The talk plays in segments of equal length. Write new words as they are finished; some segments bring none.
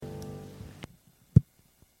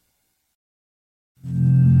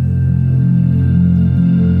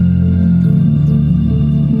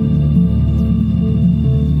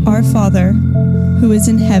Father, who is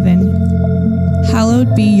in heaven,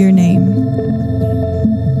 hallowed be your name.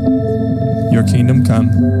 Your kingdom come,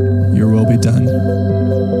 your will be done.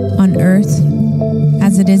 On earth,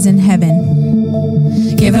 as it is in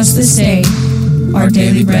heaven. Give us this day our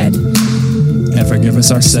daily bread. And forgive us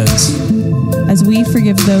our sins, as we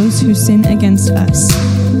forgive those who sin against us.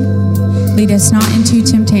 Lead us not into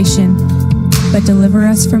temptation, but deliver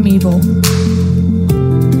us from evil.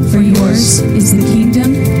 For yours is the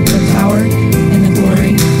kingdom, the power, and the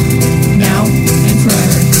glory, now and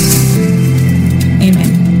forever.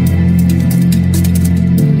 Amen.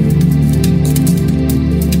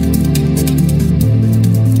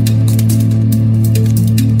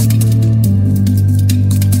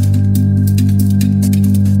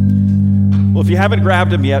 Well, if you haven't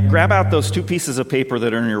grabbed them yet, grab out those two pieces of paper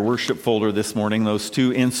that are in your worship folder this morning, those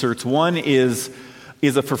two inserts. One is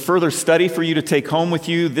for further study for you to take home with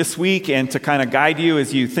you this week and to kind of guide you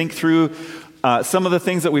as you think through some of the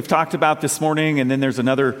things that we've talked about this morning. And then there's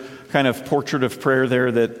another kind of portrait of prayer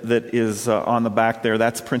there that is on the back there.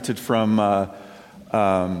 That's printed from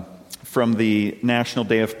the National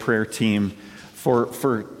Day of Prayer team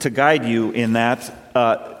to guide you in that.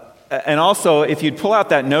 And also, if you'd pull out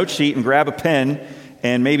that note sheet and grab a pen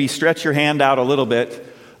and maybe stretch your hand out a little bit,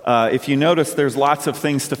 if you notice, there's lots of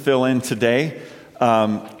things to fill in today.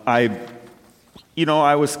 I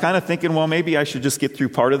was kind of thinking, well, maybe I should just get through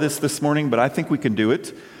part of this morning, but I think we can do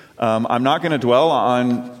it. I'm not going to dwell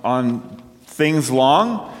on things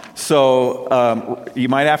long, so you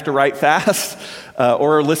might have to write fast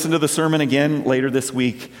or listen to the sermon again later this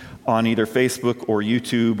week on either Facebook or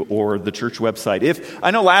YouTube or the church website.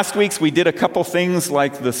 I know last week's we did a couple things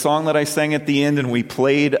like the song that I sang at the end, and we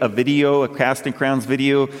played a video, a Casting Crowns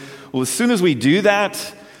video. Well, as soon as we do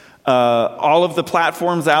that, all of the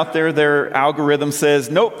platforms out there, their algorithm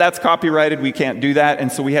says, nope, that's copyrighted, we can't do that.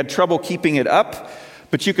 And so we had trouble keeping it up.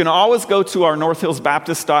 But you can always go to our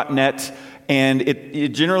northhillsbaptist.net, and it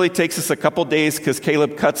generally takes us a couple days because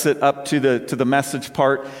Caleb cuts it up to the message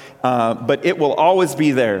part. But it will always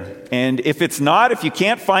be there. And if it's not, if you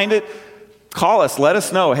can't find it, call us. Let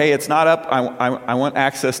us know. Hey, it's not up. I want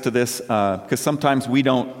access to this because sometimes we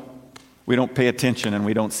don't pay attention and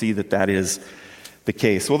we don't see that is the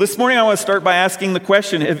case. Well, this morning I want to start by asking the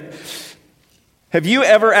question: Have you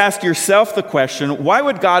ever asked yourself the question, why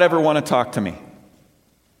would God ever want to talk to me?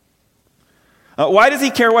 Why does he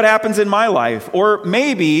care what happens in my life? Or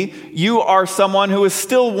maybe you are someone who is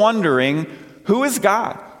still wondering, who is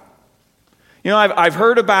God? You know, I've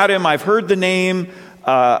heard about him. I've heard the name.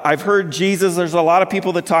 I've heard Jesus. There's a lot of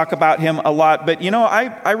people that talk about him a lot. But,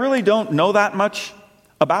 I really don't know that much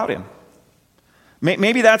about him.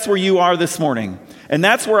 Maybe that's where you are this morning. And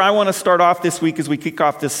that's where I want to start off this week as we kick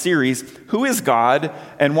off this series. Who is God,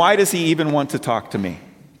 and why does he even want to talk to me?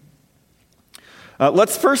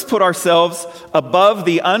 Let's first put ourselves above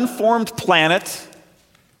the unformed planet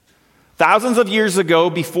thousands of years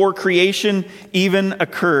ago, before creation even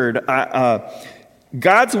occurred.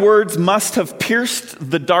 God's words must have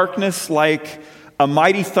pierced the darkness like a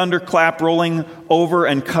mighty thunderclap rolling over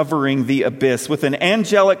and covering the abyss. With an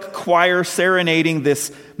angelic choir serenading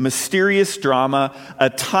this mysterious drama,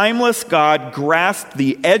 a timeless God grasped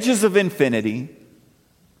the edges of infinity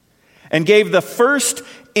and gave the first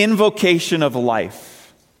invocation of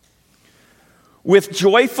life. With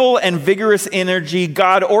joyful and vigorous energy,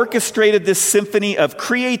 God orchestrated this symphony of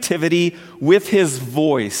creativity with his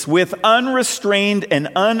voice, with unrestrained and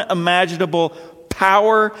unimaginable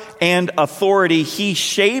power and authority. He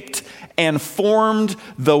shaped and formed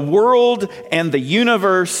the world and the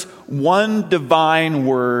universe, one divine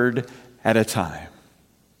word at a time.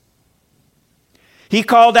 He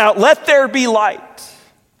called out, "Let there be light.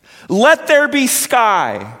 Let there be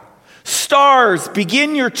sky. Stars,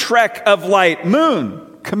 begin your trek of light.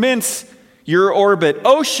 Moon, commence your orbit.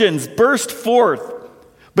 Oceans, burst forth.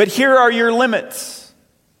 But here are your limits.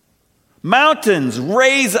 Mountains,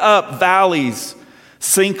 raise up. Valleys,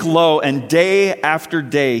 sink low." And day after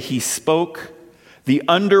day, he spoke the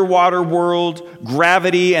underwater world,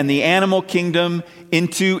 gravity, and the animal kingdom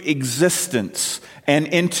into existence and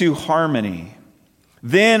into harmony.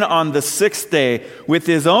 Then on the sixth day, with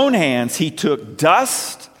his own hands, he took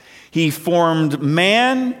dust, he formed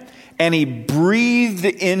man, and he breathed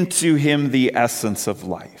into him the essence of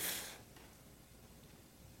life.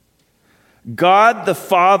 God the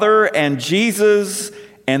Father and Jesus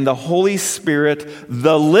and the Holy Spirit,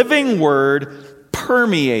 the living Word,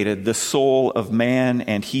 permeated the soul of man,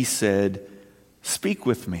 and he said, "Speak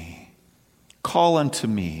with me, call unto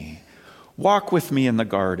me, walk with me in the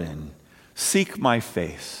garden, seek my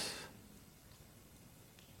face."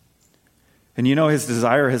 And you know, his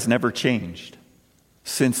desire has never changed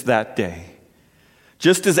since that day.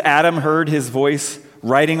 Just as Adam heard his voice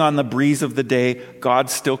riding on the breeze of the day, God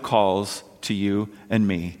still calls to you and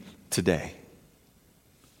me today.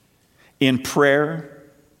 In prayer,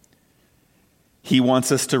 he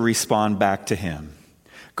wants us to respond back to him.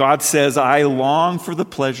 God says, I long for the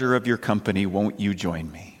pleasure of your company. Won't you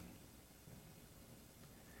join me?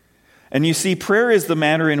 And you see, prayer is the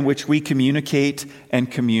manner in which we communicate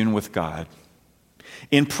and commune with God.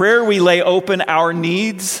 In prayer, we lay open our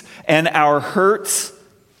needs and our hurts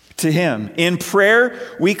to him. In prayer,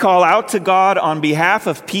 we call out to God on behalf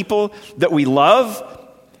of people that we love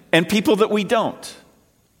and people that we don't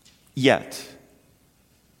yet.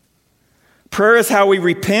 Prayer is how we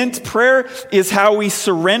repent. Prayer is how we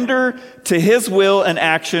surrender to his will and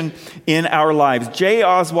action in our lives. J.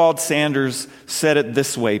 Oswald Sanders said it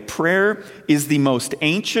this way: prayer is the most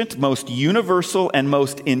ancient, most universal, and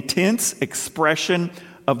most intense expression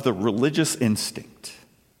of the religious instinct.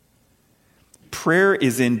 Prayer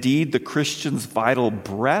is indeed the Christian's vital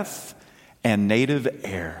breath and native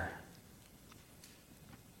air.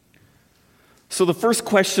 So the first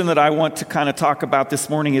question that I want to kind of talk about this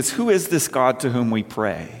morning is, who is this God to whom we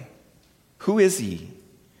pray? Who is he?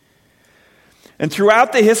 And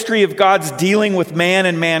throughout the history of God's dealing with man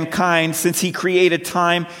and mankind, since he created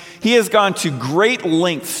time, he has gone to great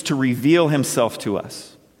lengths to reveal himself to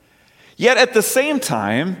us. Yet at the same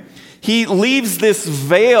time, he leaves this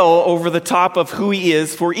veil over the top of who he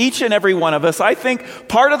is for each and every one of us. I think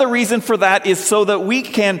part of the reason for that is so that we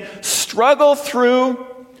can struggle through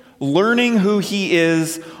learning who he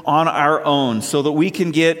is on our own, so that we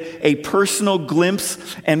can get a personal glimpse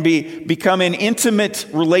and become an intimate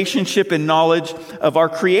relationship and knowledge of our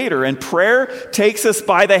Creator. And prayer takes us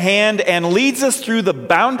by the hand and leads us through the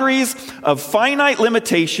boundaries of finite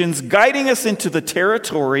limitations, guiding us into the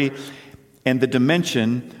territory and the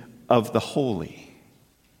dimension of the holy.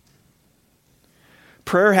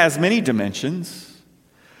 Prayer has many dimensions.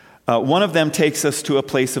 One of them takes us to a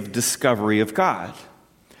place of discovery of God.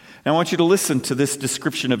 Now, I want you to listen to this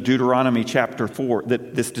description of Deuteronomy chapter 4,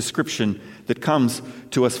 this description that comes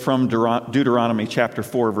to us from Deuteronomy chapter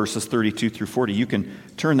 4, verses 32 through 40. You can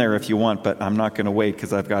turn there if you want, but I'm not going to wait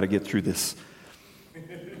because I've got to get through this.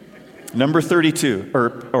 Number 32,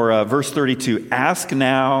 or verse 32, ask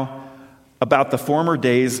now about the former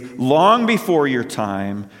days, long before your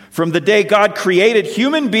time, from the day God created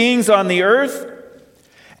human beings on the earth.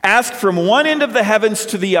 Ask from one end of the heavens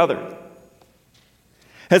to the other.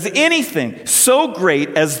 Has anything so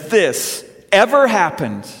great as this ever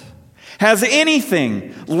happened? Has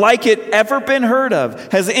anything like it ever been heard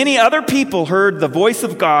of? Has any other people heard the voice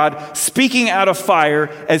of God speaking out of fire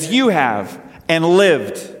as you have and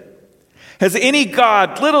lived? Has any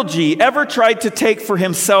God, little g, ever tried to take for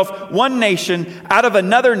himself one nation out of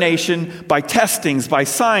another nation by testings, by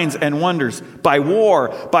signs and wonders, by war,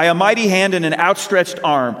 by a mighty hand and an outstretched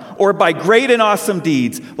arm, or by great and awesome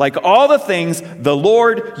deeds, like all the things the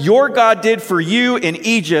Lord your God did for you in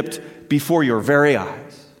Egypt before your very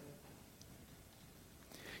eyes?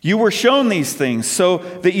 You were shown these things so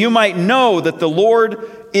that you might know that the Lord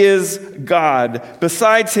is God.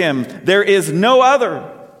 Besides him, there is no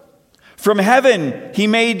other. From heaven, he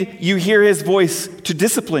made you hear his voice to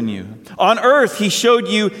discipline you. On earth, he showed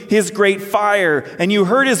you his great fire, and you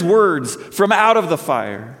heard his words from out of the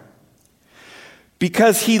fire.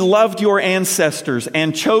 Because he loved your ancestors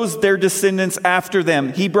and chose their descendants after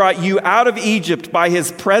them, he brought you out of Egypt by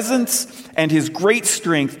his presence and his great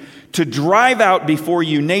strength to drive out before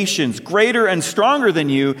you nations greater and stronger than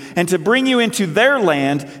you, and to bring you into their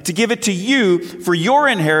land, to give it to you for your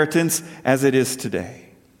inheritance as it is today.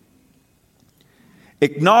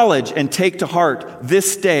 Acknowledge and take to heart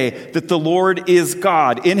this day that the Lord is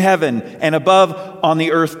God in heaven and above on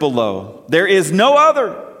the earth below. There is no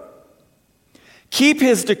other. Keep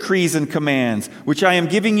his decrees and commands, which I am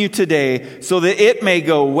giving you today, so that it may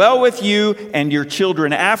go well with you and your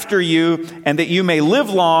children after you, and that you may live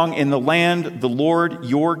long in the land the Lord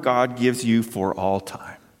your God gives you for all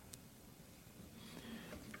time.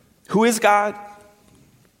 Who is God?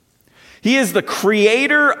 He is the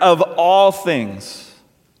creator of all things.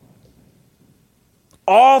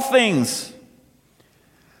 All things.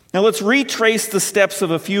 Now let's retrace the steps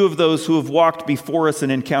of a few of those who have walked before us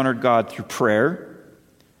and encountered God through prayer,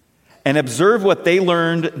 and observe what they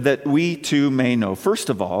learned that we too may know. First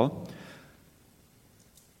of all,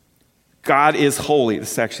 God is holy.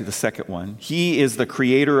 This is actually the second one. He is the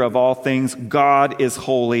creator of all things. God is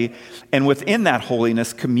holy. And within that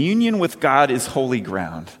holiness, communion with God is holy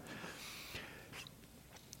ground.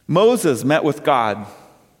 Moses met with God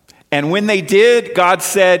And when they did, God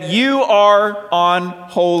said, "You are on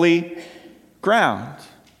holy ground."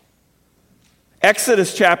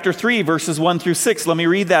 Exodus chapter 3, verses 1 through 6. Let me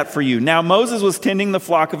read that for you. Now Moses was tending the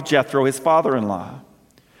flock of Jethro, his father-in-law,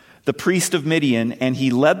 the priest of Midian, and he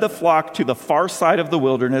led the flock to the far side of the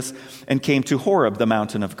wilderness and came to Horeb, the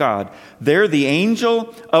mountain of God. There the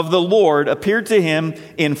angel of the Lord appeared to him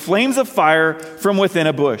in flames of fire from within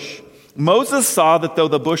a bush. Moses saw that though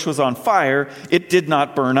the bush was on fire, it did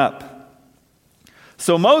not burn up.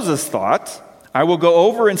 So Moses thought, "I will go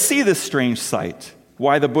over and see this strange sight,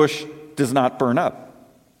 why the bush does not burn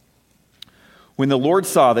up." When the Lord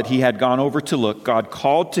saw that he had gone over to look, God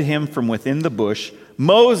called to him from within the bush,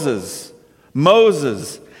 "Moses,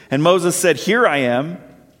 Moses." And Moses said, "Here I am."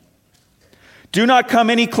 "Do not come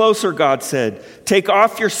any closer," God said. "Take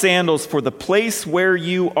off your sandals, for the place where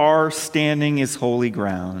you are standing is holy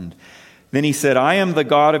ground." Then he said, "I am the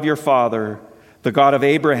God of your father, the God of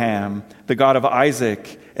Abraham, the God of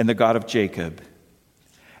Isaac, and the God of Jacob."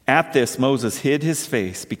 At this, Moses hid his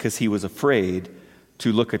face because he was afraid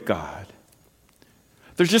to look at God.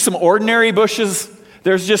 There's just some ordinary bushes.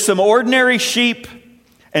 There's just some ordinary sheep.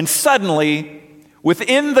 And suddenly,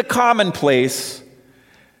 within the commonplace,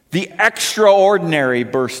 the extraordinary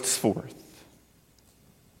bursts forth.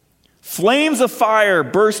 Flames of fire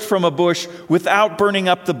burst from a bush without burning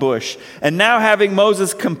up the bush. And now, having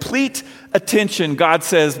Moses' complete attention, God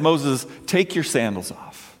says, "Moses, take your sandals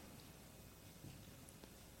off.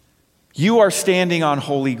 You are standing on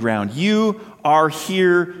holy ground. You are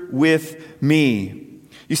here with me."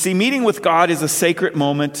 You see, meeting with God is a sacred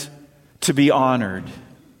moment to be honored.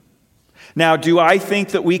 Now, do I think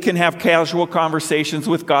that we can have casual conversations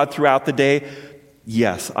with God throughout the day?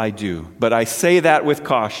 Yes, I do. But I say that with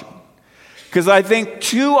caution. Because I think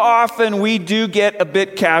too often we do get a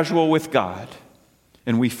bit casual with God,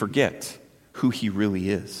 and we forget who He really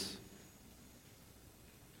is.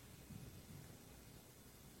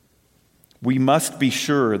 We must be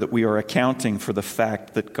sure that we are accounting for the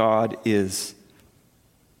fact that God is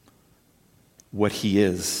what He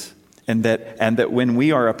is, and that when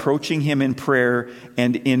we are approaching Him in prayer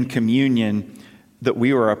and in communion, that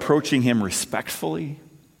we are approaching Him respectfully,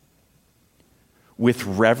 with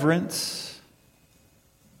reverence,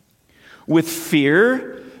 with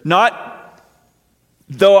fear. Not,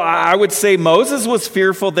 though I would say Moses was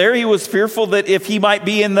fearful there. He was fearful that if he might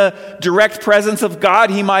be in the direct presence of God,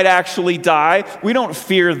 he might actually die. We don't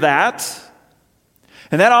fear that.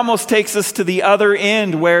 And that almost takes us to the other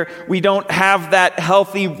end, where we don't have that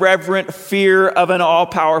healthy, reverent fear of an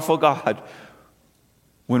all-powerful God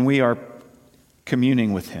when we are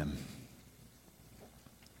communing with Him.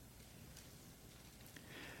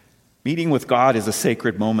 Meeting with God is a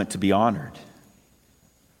sacred moment to be honored.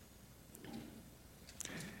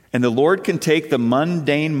 And the Lord can take the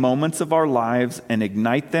mundane moments of our lives and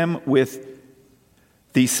ignite them with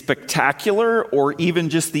the spectacular or even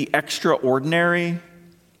just the extraordinary,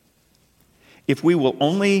 if we will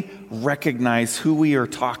only recognize who we are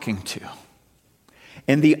talking to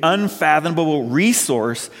and the unfathomable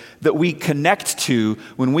resource that we connect to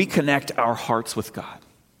when we connect our hearts with God.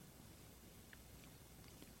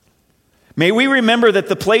 May we remember that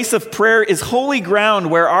the place of prayer is holy ground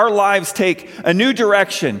where our lives take a new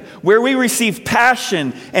direction, where we receive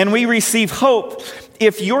passion and we receive hope.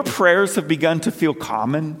 If your prayers have begun to feel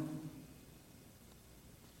common,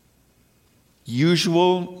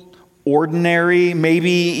 usual, ordinary, maybe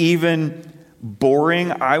even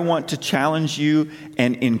boring, I want to challenge you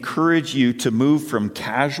and encourage you to move from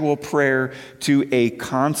casual prayer to a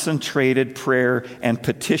concentrated prayer and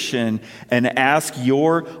petition, and ask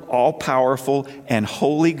your all-powerful and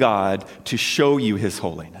holy God to show you His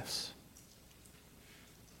holiness,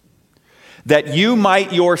 that you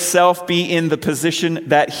might yourself be in the position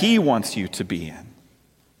that He wants you to be in.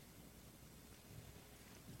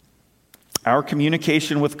 Our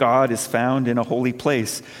communication with God is found in a holy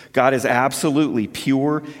place. God is absolutely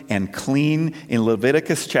pure and clean. In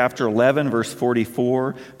Leviticus chapter 11, verse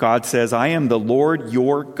 44, God says, "I am the Lord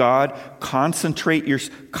your God. Consecrate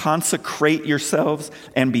yourselves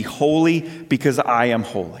and be holy, because I am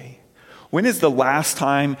holy." When is the last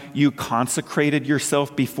time you consecrated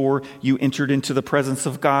yourself before you entered into the presence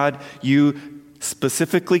of God? You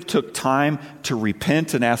specifically took time to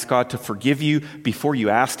repent and ask God to forgive you before you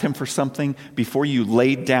asked Him for something, before you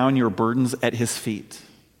laid down your burdens at His feet.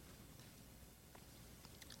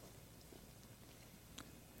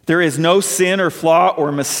 There is no sin or flaw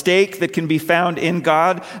or mistake that can be found in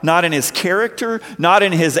God, not in His character, not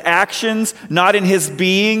in His actions, not in His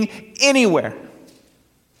being, anywhere.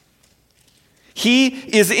 He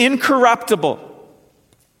is incorruptible.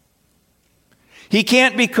 He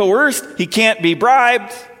can't be coerced. He can't be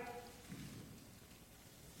bribed.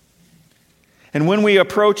 And when we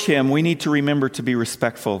approach him, we need to remember to be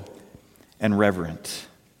respectful and reverent.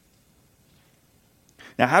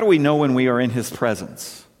 Now, how do we know when we are in his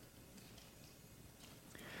presence?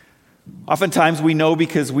 Oftentimes we know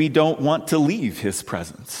because we don't want to leave his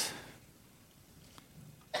presence.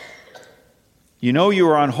 You know you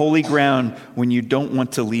are on holy ground when you don't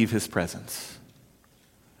want to leave his presence.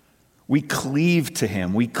 We cleave to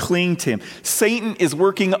him. We cling to him. Satan is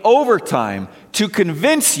working overtime to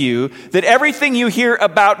convince you that everything you hear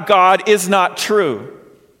about God is not true.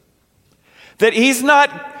 That he's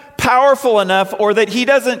not powerful enough, or that he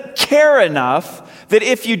doesn't care enough, that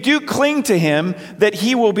if you do cling to him, that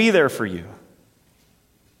he will be there for you.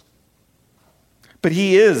 But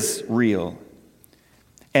he is real.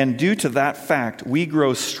 And due to that fact, we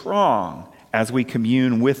grow strong as we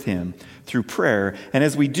commune with him through prayer. And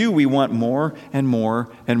as we do, we want more and more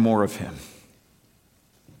and more of him.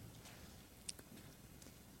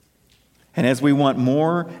 And as we want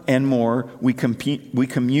more and more, we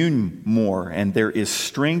commune more. And there is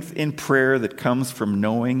strength in prayer that comes from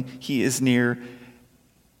knowing he is near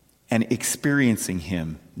and experiencing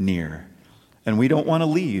him near. And we don't want to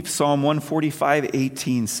leave. Psalm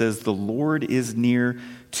 145:18 says, "The Lord is near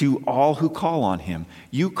to all who call on him."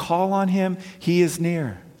 You call on him, he is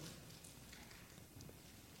near.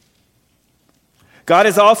 God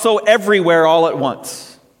is also everywhere all at once.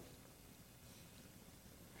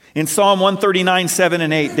 In Psalm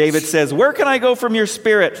 139:7-8, David says, "Where can I go from your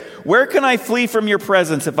spirit? Where can I flee from your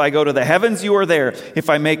presence? If I go to the heavens, you are there. If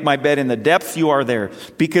I make my bed in the depths, you are there."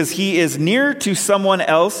 Because he is near to someone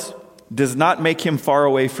else does not make him far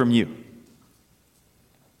away from you.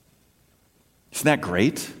 Isn't that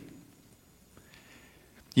great?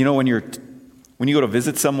 You know, when you go to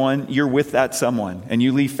visit someone, you're with that someone, and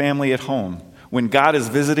you leave family at home. When God is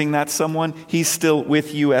visiting that someone, he's still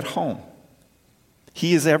with you at home.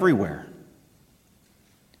 He is everywhere.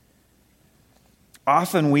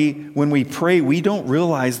 Often when we pray, we don't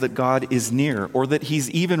realize that God is near, or that he's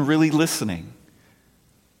even really listening.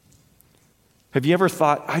 Have you ever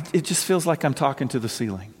thought, it just feels like I'm talking to the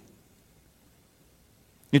ceiling?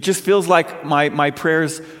 It just feels like my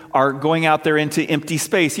prayers are going out there into empty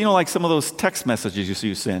space. You know, like some of those text messages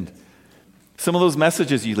you send. Some of those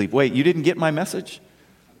messages you leave. Wait, you didn't get my message?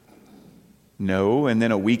 No, and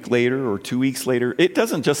then a week later or 2 weeks later. It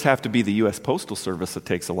doesn't just have to be the U.S. Postal Service that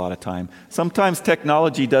takes a lot of time. Sometimes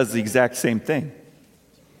technology does the exact same thing.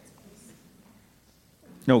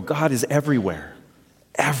 No, God is everywhere.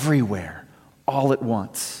 Everywhere. All at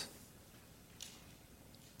once.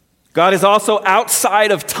 God is also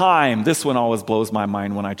outside of time. This one always blows my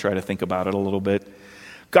mind when I try to think about it a little bit.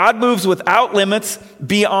 God moves without limits,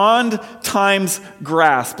 beyond time's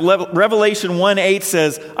grasp. Revelation 1:8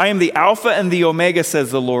 says, "I am the Alpha and the Omega,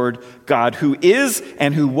 says the Lord God, who is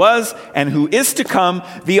and who was and who is to come,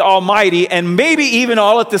 the Almighty," and maybe even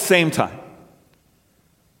all at the same time.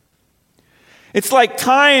 It's like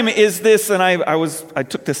time is this, and I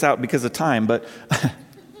took this out because of time, but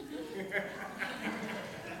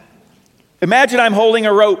imagine I'm holding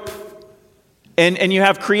a rope, and you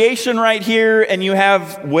have creation right here, and you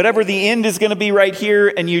have whatever the end is going to be right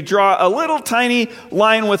here, and you draw a little tiny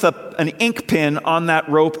line with an ink pen on that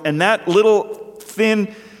rope, and that little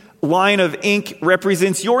thin line of ink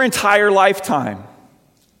represents your entire lifetime.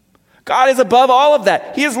 God is above all of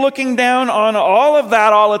that. He is looking down on all of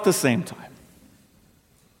that all at the same time.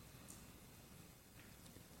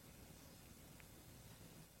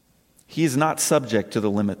 He is not subject to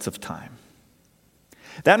the limits of time.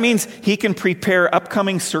 That means he can prepare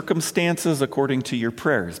upcoming circumstances according to your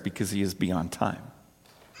prayers because he is beyond time.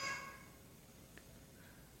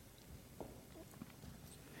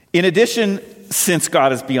 In addition, since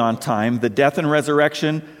God is beyond time, the death and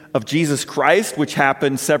resurrection of Jesus Christ, which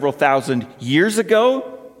happened several thousand years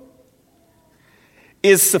ago,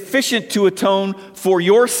 is sufficient to atone for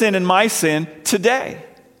your sin and my sin today.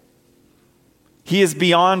 He is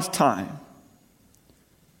beyond time.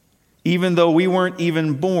 Even though we weren't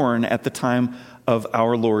even born at the time of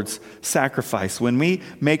our Lord's sacrifice. When we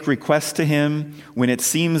make requests to him, when it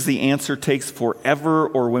seems the answer takes forever,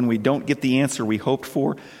 or when we don't get the answer we hoped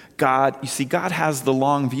for, God has the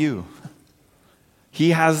long view. He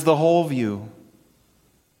has the whole view.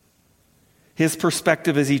 His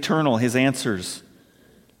perspective is eternal. His answers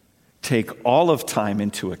take all of time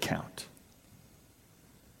into account.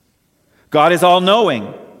 God is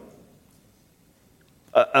all-knowing.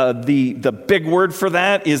 The big word for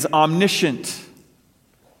that is omniscient.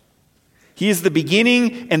 He is the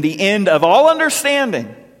beginning and the end of all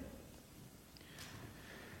understanding.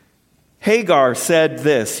 Hagar said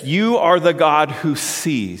this, "You are the God who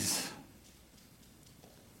sees."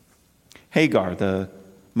 Hagar, the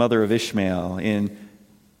mother of Ishmael, in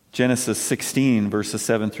Genesis 16, verses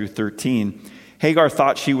 7 through 13, Hagar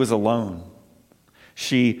thought she was alone.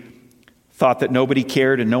 She thought that nobody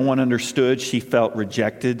cared and no one understood. She felt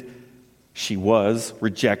rejected. She was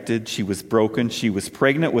rejected. She was broken. She was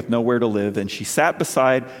pregnant with nowhere to live. And she sat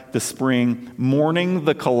beside the spring, mourning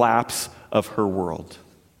the collapse of her world.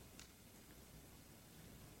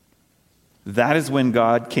 That is when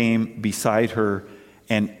God came beside her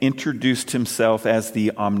and introduced himself as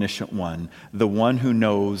the omniscient one, the one who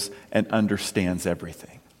knows and understands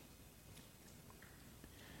everything.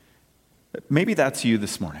 Maybe that's you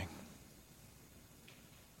this morning.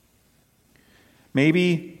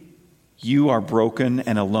 Maybe you are broken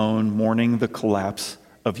and alone, mourning the collapse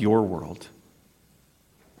of your world.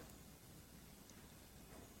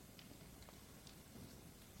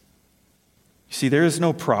 You see, there is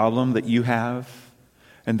no problem that you have,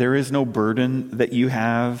 and there is no burden that you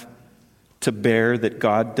have to bear that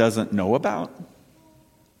God doesn't know about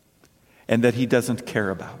and that he doesn't care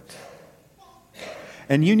about.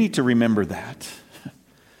 And you need to remember that.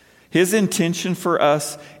 His intention for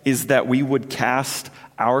us is that we would cast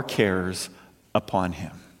our cares upon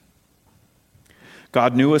him.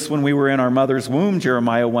 God knew us when we were in our mother's womb,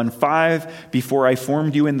 Jeremiah 1:5. Before I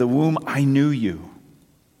formed you in the womb, I knew you.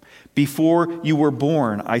 Before you were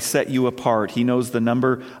born, I set you apart. He knows the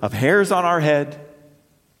number of hairs on our head.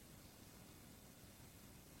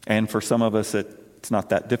 And for some of us, it's not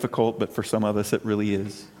that difficult, but for some of us, it really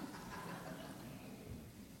is.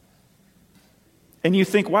 And you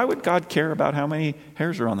think, why would God care about how many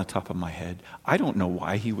hairs are on the top of my head? I don't know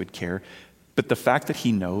why he would care. But the fact that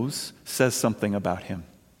he knows says something about him.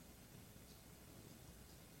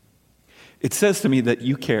 It says to me that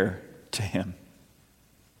you care to him.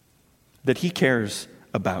 That he cares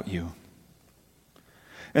about you.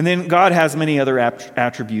 And then God has many other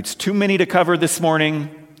attributes. Too many to cover this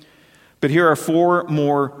morning. But here are 4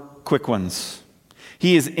 more quick ones.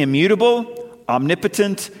 He is immutable,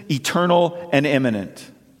 omnipotent, eternal, and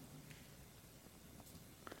immanent.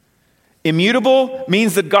 Immutable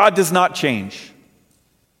means that God does not change.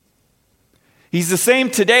 He's the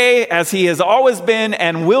same today as he has always been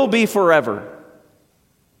and will be forever.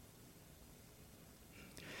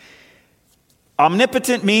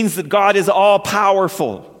 Omnipotent means that God is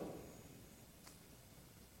all-powerful.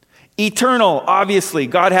 Eternal, obviously,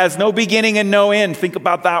 God has no beginning and no end. Think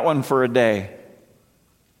about that one for a day.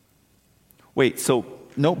 Wait, so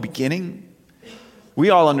no beginning? We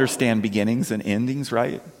all understand beginnings and endings,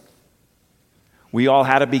 right? We all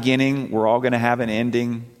had a beginning. We're all going to have an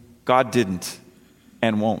ending. God didn't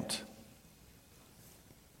and won't.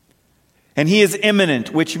 And he is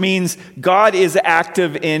immanent, which means God is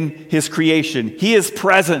active in his creation. He is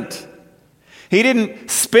present. He didn't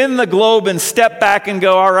spin the globe and step back and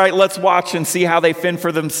go, all right, let's watch and see how they fend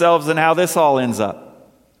for themselves and how this all ends up.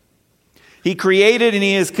 He created and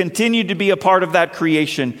he has continued to be a part of that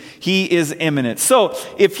creation. He is immanent. So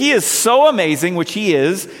if he is so amazing, which he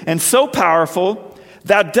is, and so powerful,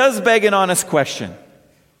 that does beg an honest question.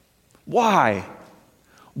 Why?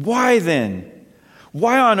 Why then?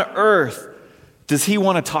 Why on earth does he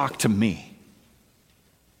want to talk to me?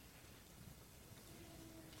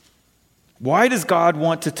 Why does God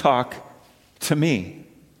want to talk to me?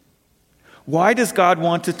 Why does God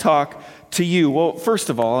want to talk to you? Well, first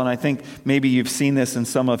of all, and I think maybe you've seen this in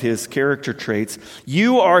some of his character traits,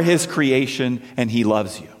 you are his creation and he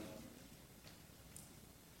loves you.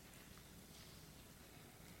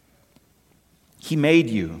 He made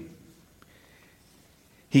you.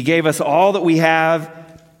 He gave us all that we have,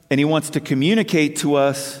 and he wants to communicate to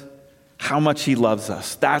us how much he loves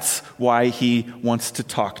us. That's why he wants to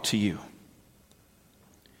talk to you.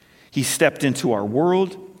 He stepped into our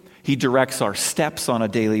world. He directs our steps on a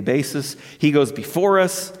daily basis. He goes before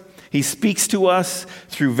us. He speaks to us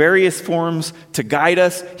through various forms to guide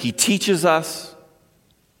us. He teaches us.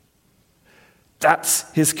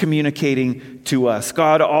 That's his communicating to us.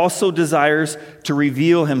 God also desires to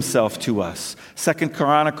reveal himself to us. 2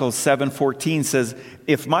 Chronicles 7:14 says,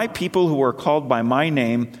 "If my people who are called by my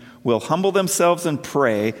name will humble themselves and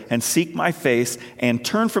pray and seek my face and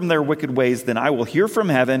turn from their wicked ways, then I will hear from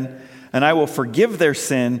heaven and I will forgive their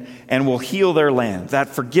sin and will heal their land." That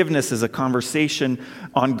forgiveness is a conversation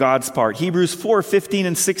on God's part. Hebrews 4:15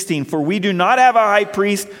 and 16, "For we do not have a high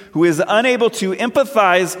priest who is unable to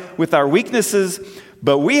empathize with our weaknesses,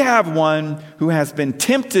 but we have one who has been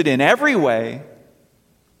tempted in every way,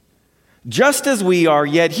 just as we are,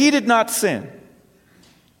 yet he did not sin.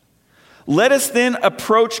 Let us then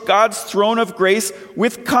approach God's throne of grace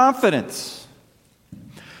with confidence,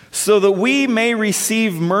 so that we may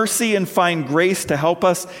receive mercy and find grace to help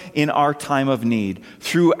us in our time of need.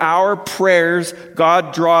 Through our prayers,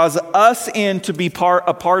 God draws us in to be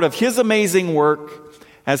a part of His amazing work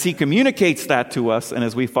as He communicates that to us and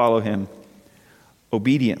as we follow Him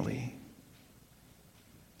obediently.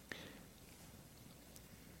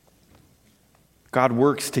 God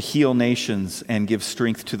works to heal nations and give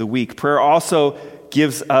strength to the weak. Prayer also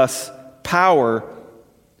gives us power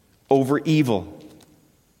over evil.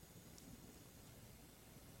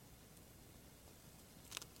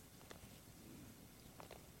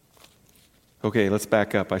 Okay, let's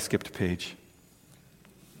back up. I skipped a page.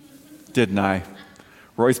 Didn't I?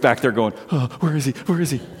 Roy's back there going, oh, where is he? Where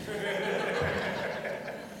is he?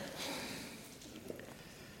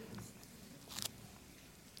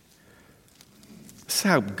 This is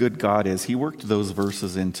how good God is. He worked those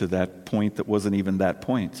verses into that point that wasn't even that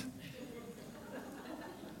point.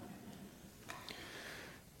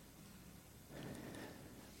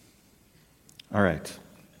 All right.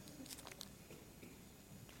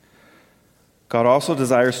 God also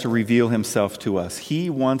desires to reveal Himself to us. He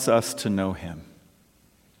wants us to know Him.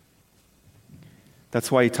 That's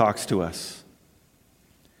why He talks to us.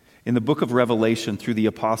 In the book of Revelation, through the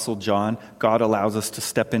Apostle John, God allows us to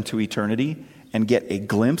step into eternity and get a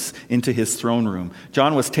glimpse into His throne room.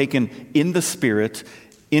 John was taken in the Spirit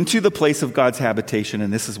into the place of God's habitation,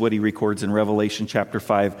 and this is what he records in Revelation chapter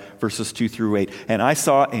 5, verses 2 through 8. And I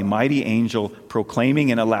saw a mighty angel proclaiming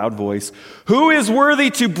in a loud voice, "Who is worthy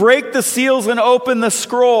to break the seals and open the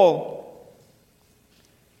scroll?"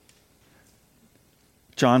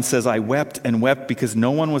 John says, I wept and wept because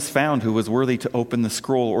no one was found who was worthy to open the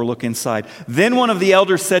scroll or look inside. Then one of the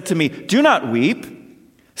elders said to me, "Do not weep.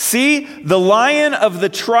 See, the Lion of the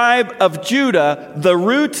tribe of Judah, the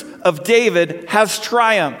Root of David, has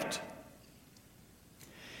triumphed.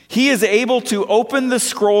 He is able to open the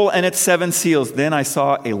scroll and its 7 seals." Then I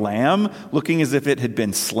saw a lamb looking as if it had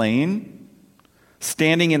been slain,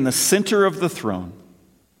 standing in the center of the throne.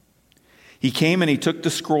 He came and he took the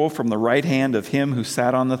scroll from the right hand of him who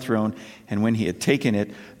sat on the throne. And when he had taken it,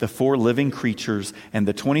 the 4 living creatures and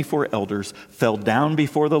the 24 elders fell down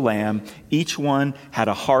before the Lamb. Each one had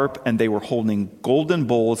a harp, and they were holding golden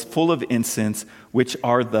bowls full of incense, which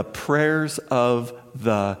are the prayers of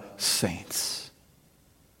the saints.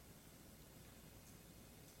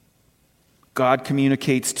 God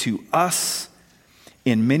communicates to us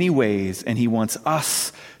in many ways, and He wants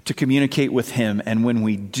us to communicate with Him. And when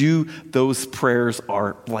we do, those prayers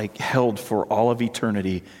are like held for all of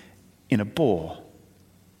eternity in a bowl.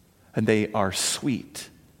 And they are sweet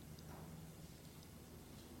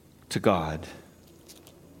to God.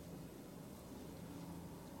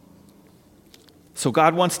 So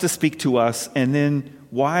God wants to speak to us. And then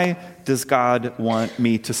why does God want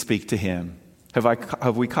me to speak to Him?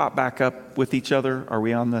 Have we caught back up with each other? Are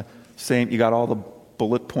we on the same? You got all the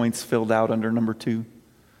bullet points filled out under number 2?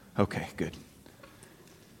 Okay, good.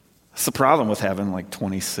 That's the problem with having like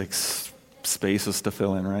 26 spaces to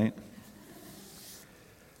fill in, right?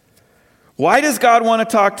 Why does God want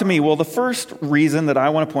to talk to me? Well, the first reason that I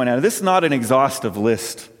want to point out, this is not an exhaustive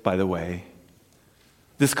list, by the way.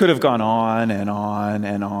 This could have gone on and on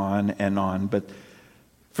and on and on, but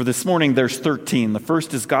for this morning, there's 13. The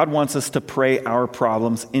first is God wants us to pray our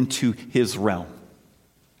problems into His realm.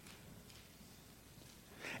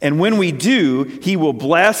 And when we do, He will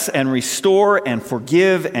bless and restore and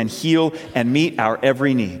forgive and heal and meet our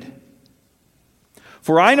every need.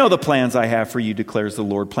 For I know the plans I have for you, declares the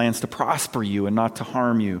Lord, plans to prosper you and not to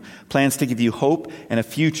harm you, plans to give you hope and a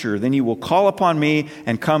future. Then you will call upon me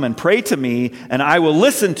and come and pray to me, and I will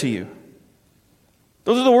listen to you.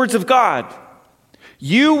 Those are the words of God.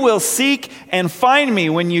 You will seek and find me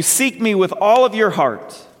when you seek me with all of your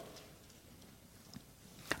heart.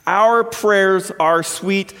 Our prayers are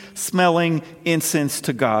sweet-smelling incense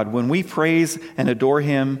to God. When we praise and adore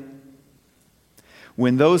Him,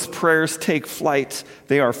 when those prayers take flight,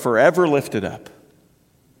 they are forever lifted up.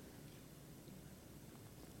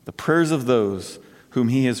 The prayers of those whom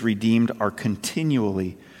He has redeemed are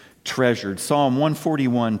continually treasured. Psalm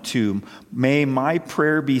 141:2, may my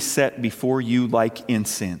prayer be set before you like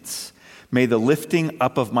incense. May the lifting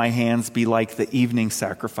up of my hands be like the evening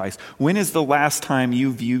sacrifice. When is the last time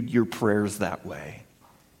you viewed your prayers that way?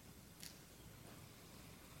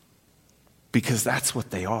 Because that's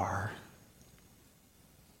what they are.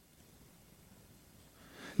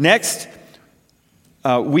 Next,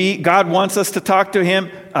 God wants us to talk to Him.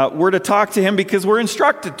 We're to talk to Him because we're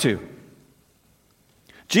instructed to.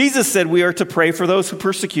 Jesus said we are to pray for those who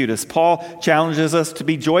persecute us. Paul challenges us to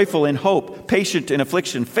be joyful in hope, patient in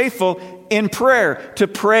affliction, faithful in prayer, to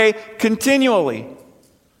pray continually.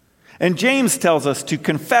 And James tells us to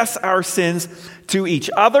confess our sins to each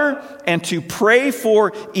other and to pray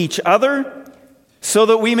for each other so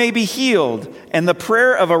that we may be healed. And the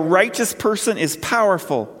prayer of a righteous person is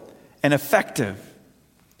powerful and effective.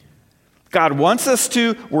 God wants us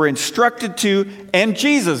to, we're instructed to, and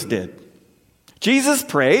Jesus did. Jesus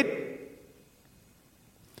prayed.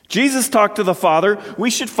 Jesus talked to the Father. We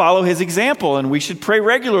should follow his example, and we should pray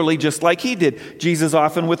regularly just like he did. Jesus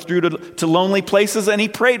often withdrew to lonely places, and he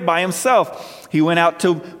prayed by himself. He went out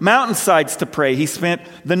to mountainsides to pray. He spent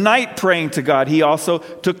the night praying to God. He also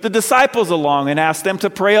took the disciples along and asked them to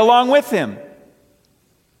pray along with him.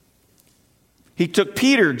 He took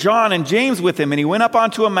Peter, John, and James with him, and he went up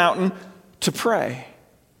onto a mountain to pray.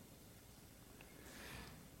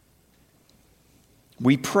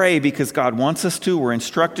 We pray because God wants us to. We're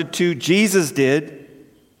instructed to. Jesus did.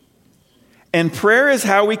 And prayer is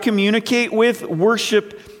how we communicate with,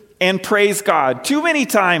 worship, and praise God. Too many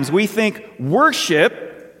times we think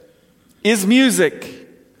worship is music.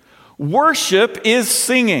 Worship is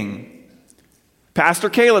singing. Pastor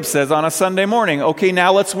Caleb says on a Sunday morning, okay,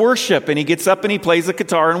 now let's worship. And he gets up and he plays the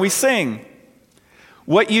guitar and we sing.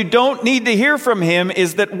 What you don't need to hear from him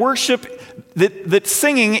is that worship, that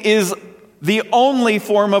singing is the only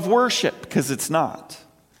form of worship, because it's not.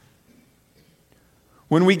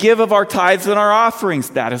 When we give of our tithes and our offerings,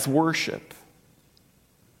 that is worship.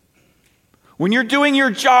 When you're doing your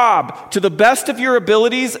job to the best of your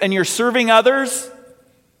abilities and you're serving others,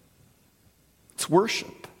 it's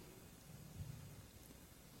worship.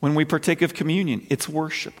 When we partake of communion, it's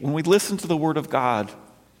worship. When we listen to the Word of God,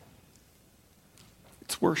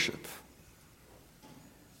 it's worship.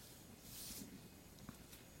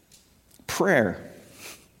 Prayer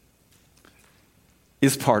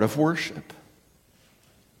is part of worship.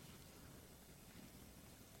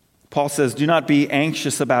 Paul says, do not be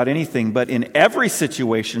anxious about anything, but in every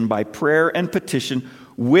situation, by prayer and petition,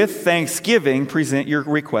 with thanksgiving, present your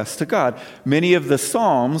requests to God. Many of the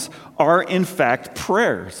Psalms are, in fact,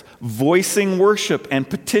 prayers, voicing worship and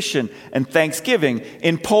petition and thanksgiving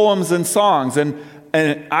in poems and songs. And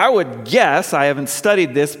I would guess, I haven't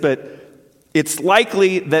studied this, but it's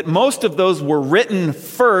likely that most of those were written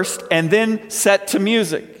first and then set to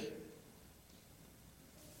music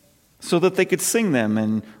so that they could sing them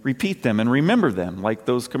and repeat them and remember them, like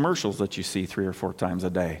those commercials that you see 3 or 4 times a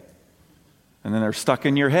day. And then they're stuck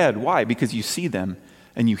in your head. Why? Because you see them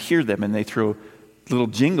and you hear them and they throw a little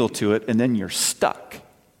jingle to it and then you're stuck.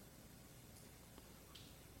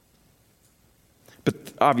 But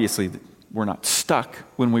obviously, we're not stuck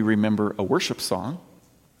when we remember a worship song.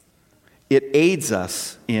 It aids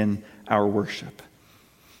us in our worship.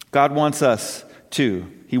 God wants us to.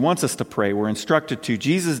 He wants us to pray. We're instructed to.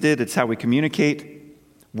 Jesus did. It's how we communicate,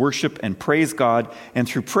 worship, and praise God. And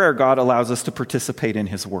through prayer, God allows us to participate in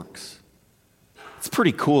his works. It's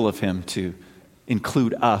pretty cool of him to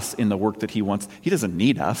include us in the work that he wants. He doesn't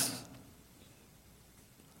need us.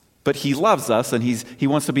 But he loves us, and he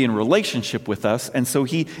wants to be in relationship with us. And so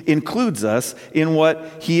he includes us in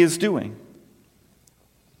what he is doing.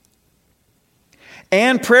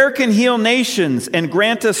 And prayer can heal nations and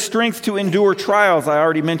grant us strength to endure trials. I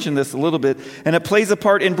already mentioned this a little bit. And it plays a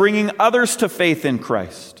part in bringing others to faith in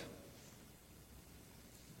Christ.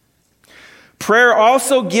 Prayer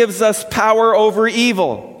also gives us power over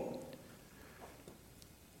evil.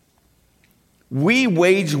 We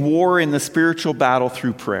wage war in the spiritual battle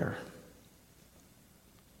through prayer.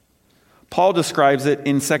 Paul describes it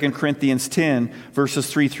in 2 Corinthians 10, verses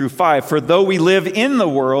 3 through 5. For though we live in the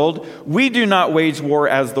world, we do not wage war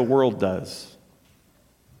as the world does.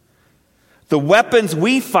 The weapons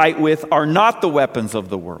we fight with are not the weapons of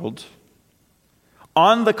the world.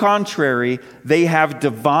 On the contrary, they have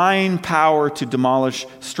divine power to demolish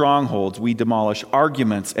strongholds. We demolish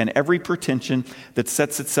arguments and every pretension that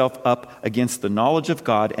sets itself up against the knowledge of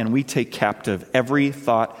God, and we take captive every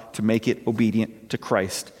thought to make it obedient to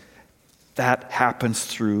Christ. That happens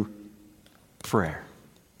through prayer.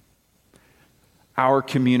 Our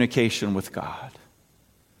communication with God.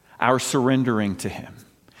 Our surrendering to him.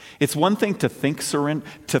 It's one thing to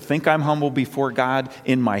think I'm humble before God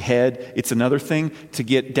in my head. It's another thing to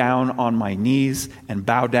get down on my knees and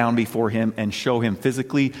bow down before him and show him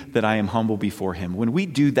physically that I am humble before him. When we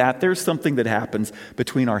do that, there's something that happens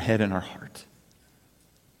between our head and our heart.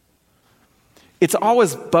 It's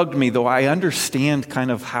always bugged me, though I understand kind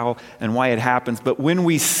of how and why it happens. But when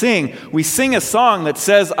we sing a song that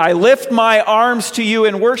says, I lift my arms to you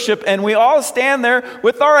in worship, and we all stand there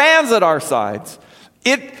with our hands at our sides.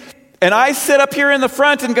 And I sit up here in the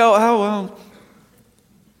front and go, oh, well.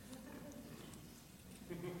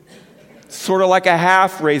 Sort of like a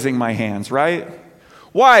half raising my hands, right?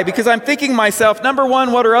 Why? Because I'm thinking myself, number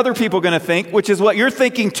one, what are other people going to think? Which is what you're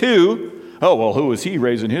thinking too. Oh, well, who is he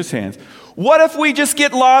raising his hands? What if we just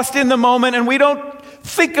get lost in the moment and we don't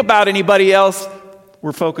think about anybody else?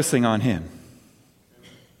 We're focusing on him.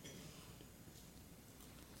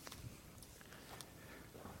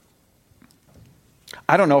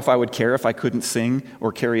 I don't know if I would care if I couldn't sing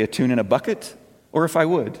or carry a tune in a bucket, or if I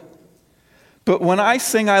would. But when I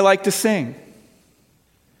sing, I like to sing.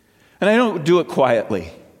 And I don't do it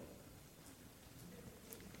quietly.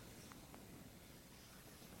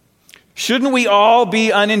 Shouldn't we all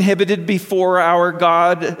be uninhibited before our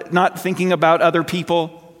God, not thinking about other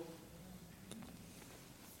people?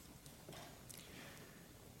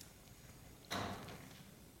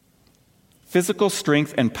 Physical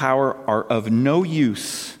strength and power are of no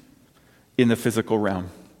use in the physical realm,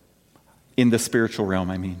 in the spiritual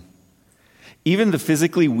realm, I mean. Even the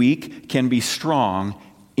physically weak can be strong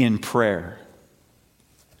in prayer.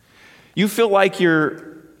 You feel like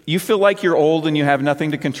you're old and you have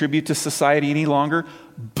nothing to contribute to society any longer?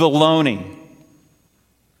 Baloney.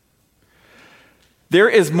 There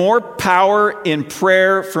is more power in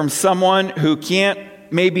prayer from someone who can't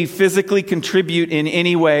maybe physically contribute in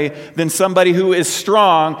any way than somebody who is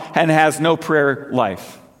strong and has no prayer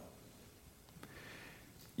life.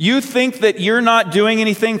 You think that you're not doing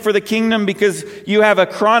anything for the kingdom because you have a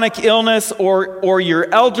chronic illness or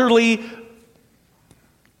you're elderly.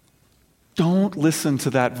 Don't listen to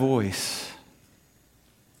that voice.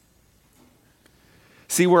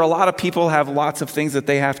 See, where a lot of people have lots of things that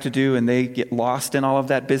they have to do and they get lost in all of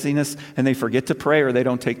that busyness and they forget to pray or they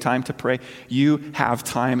don't take time to pray, you have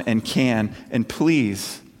time and can, and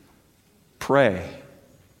please pray.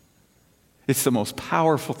 It's the most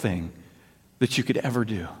powerful thing that you could ever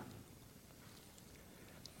do.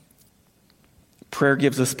 Prayer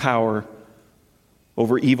gives us power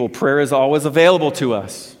over evil. Prayer is always available to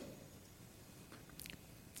us.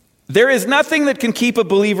 There is nothing that can keep a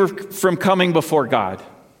believer from coming before God.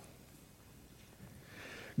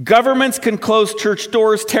 Governments can close church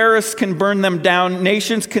doors, terrorists can burn them down,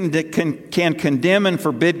 nations can condemn and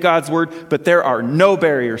forbid God's word, but there are no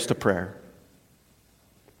barriers to prayer.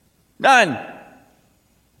 None.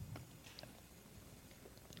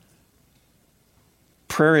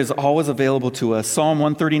 Prayer is always available to us. Psalm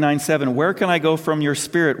 139:7, where can I go from your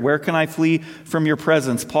spirit? Where can I flee from your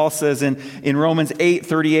presence? Paul says in Romans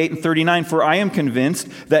 8:38 and 39, for I am convinced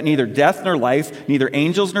that neither death nor life, neither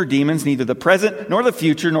angels nor demons, neither the present nor the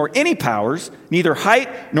future, nor any powers, neither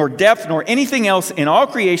height nor depth, nor anything else in all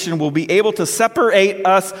creation will be able to separate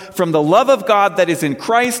us from the love of God that is in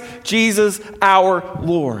Christ Jesus our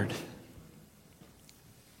Lord.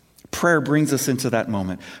 Prayer brings us into that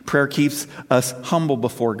moment. Prayer keeps us humble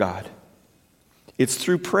before God. It's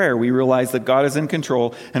through prayer we realize that God is in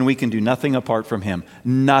control and we can do nothing apart from him.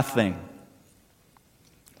 Nothing.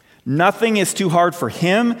 Nothing is too hard for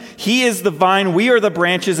him. He is the vine, we are the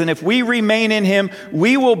branches, and if we remain in him,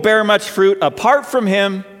 we will bear much fruit. Apart from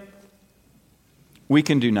him, we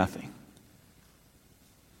can do nothing.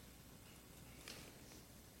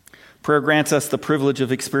 Prayer grants us the privilege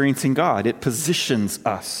of experiencing God. It positions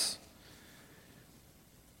us.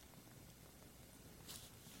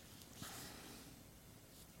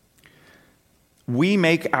 We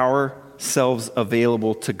make ourselves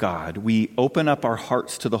available to God. We open up our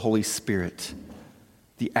hearts to the Holy Spirit,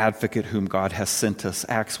 the advocate whom God has sent us.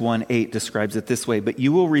 Acts 1:8 describes it this way, but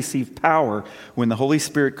you will receive power when the Holy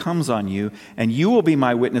Spirit comes on you, and you will be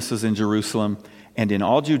my witnesses in Jerusalem and in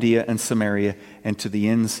all Judea and Samaria and to the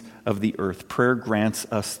ends of the earth. Prayer grants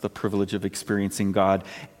us the privilege of experiencing God,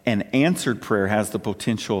 and answered prayer has the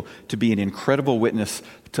potential to be an incredible witness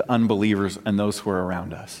to unbelievers and those who are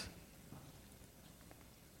around us.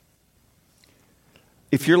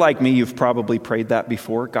 If you're like me, you've probably prayed that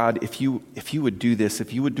before. God, if you would do this,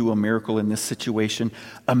 if you would do a miracle in this situation,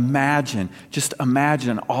 just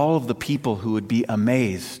imagine all of the people who would be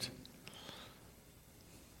amazed.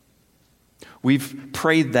 We've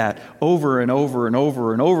prayed that over and over and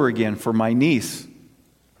over and over again for my niece.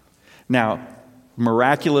 Now,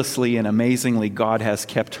 miraculously and amazingly, God has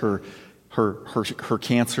kept her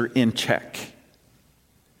cancer in check.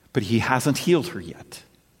 But he hasn't healed her yet.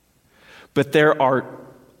 But there are,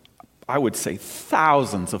 I would say,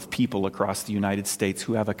 thousands of people across the United States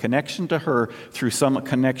who have a connection to her through some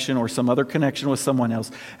connection or some other connection with someone else.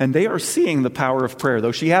 And they are seeing the power of prayer.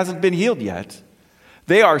 Though she hasn't been healed yet,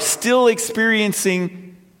 they are still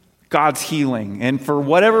experiencing God's healing. And for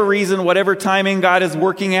whatever reason, whatever timing God is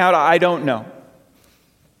working out, I don't know.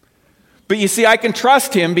 But you see, I can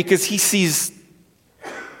trust him because he sees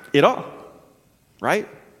it all, right?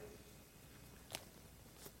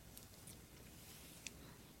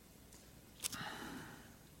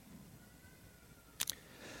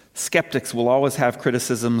 Skeptics will always have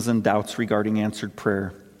criticisms and doubts regarding answered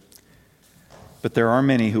prayer. But there are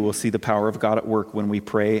many who will see the power of God at work when we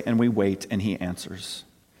pray and we wait and he answers.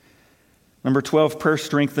 Number 12, prayer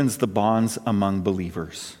strengthens the bonds among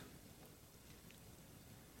believers.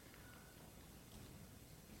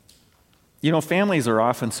 You know, families are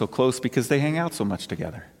often so close because they hang out so much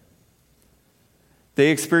together. They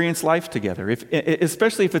experience life together,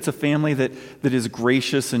 especially if it's a family that is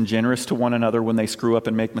gracious and generous to one another when they screw up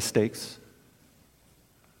and make mistakes.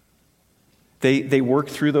 They work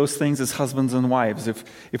through those things as husbands and wives.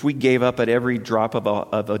 If we gave up at every drop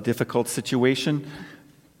of a difficult situation,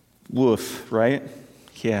 woof, right?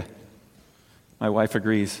 Yeah, my wife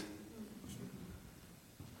agrees.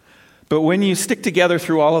 But when you stick together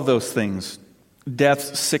through all of those things,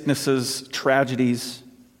 deaths, sicknesses, tragedies,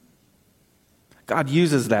 God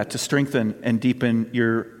uses that to strengthen and deepen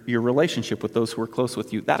your relationship with those who are close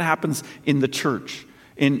with you. That happens in the church,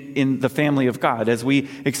 in the family of God, as we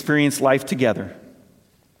experience life together,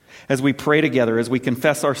 as we pray together, as we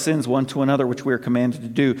confess our sins one to another, which we are commanded to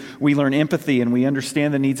do. We learn empathy and we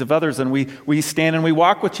understand the needs of others, and we stand and we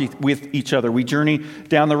walk with each other. We journey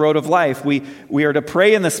down the road of life. We are to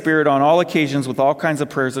pray in the Spirit on all occasions with all kinds of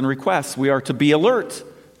prayers and requests. We are to be alert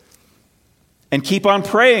and keep on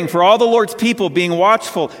praying for all the Lord's people, being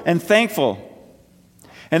watchful and thankful.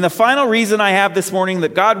 And the final reason I have this morning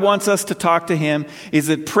that God wants us to talk to him is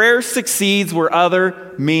that prayer succeeds where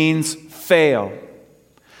other means fail.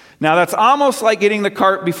 Now that's almost like getting the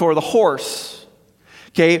cart before the horse.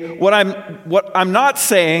 Okay, what I'm not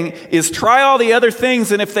saying is try all the other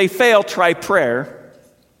things, and if they fail, try prayer.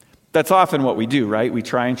 That's often what we do, right? We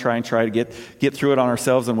try to get through it on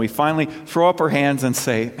ourselves, and we finally throw up our hands and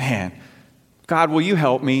say, man, God, will you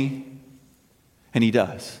help me? And he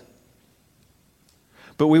does.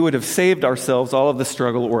 But we would have saved ourselves all of the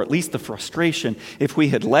struggle, or at least the frustration, if we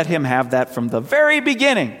had let him have that from the very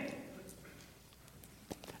beginning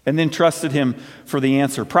and then trusted him for the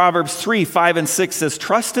answer. Proverbs 3, 5, and 6 says,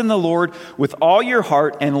 trust in the Lord with all your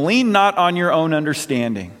heart and lean not on your own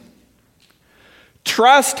understanding.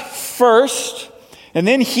 Trust first, and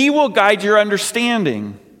then he will guide your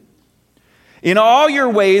understanding. In all your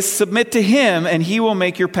ways, submit to him, and he will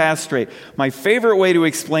make your path straight. My favorite way to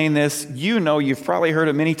explain this, you've probably heard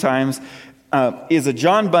it many times, is a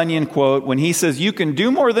John Bunyan quote when he says, you can do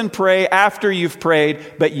more than pray after you've prayed,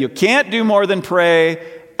 but you can't do more than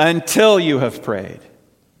pray until you have prayed.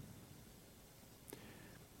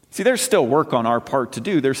 See, there's still work on our part to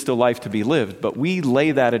do. There's still life to be lived, but we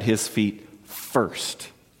lay that at his feet first.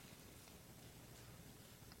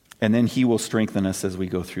 And then he will strengthen us as we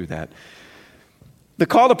go through that. The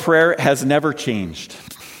call to prayer has never changed.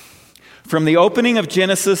 From the opening of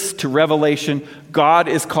Genesis to Revelation, God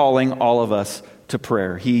is calling all of us to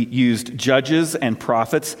prayer. He used judges and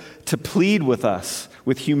prophets to plead with us,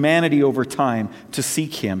 with humanity over time, to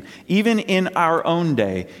seek him. Even in our own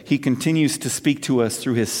day, he continues to speak to us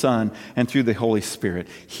through his Son and through the Holy Spirit.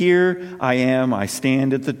 Here I am, I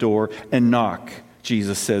stand at the door and knock,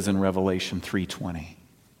 Jesus says in Revelation 3:20.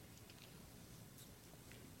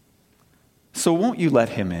 So won't you let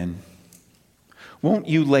him in? Won't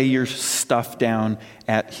you lay your stuff down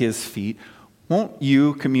at his feet? Won't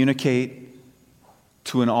you communicate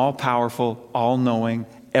to an all-powerful, all-knowing,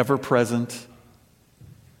 ever-present,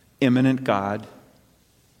 immanent God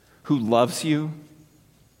who loves you,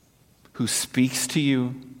 who speaks to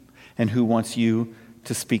you, and who wants you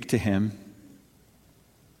to speak to him?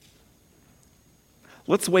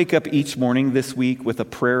 Let's wake up each morning this week with a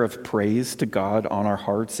prayer of praise to God on our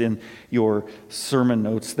hearts. In your sermon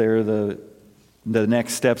notes there, the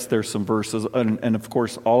next steps, there's some verses, and of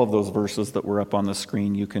course all of those verses that were up on the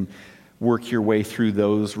screen, you can work your way through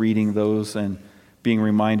those, reading those and being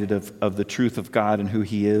reminded of the truth of God and who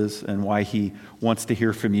he is and why he wants to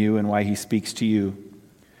hear from you and why he speaks to you.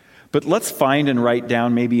 But let's find and write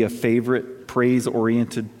down maybe a favorite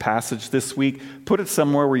praise-oriented passage this week. Put it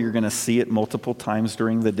somewhere where you're going to see it multiple times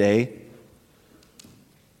during the day.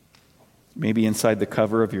 Maybe inside the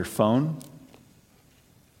cover of your phone.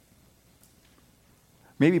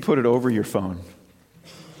 Maybe put it over your phone.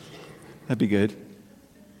 That'd be good.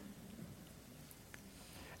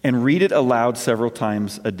 And read it aloud several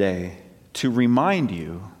times a day to remind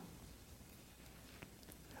you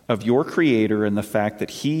of your Creator and the fact that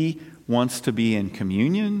he wants to be in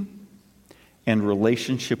communion and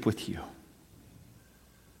relationship with you.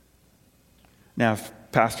 Now, if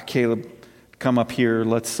Pastor Caleb come up here,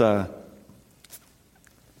 let's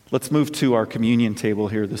Let's move to our communion table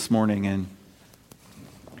here this morning. And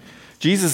Jesus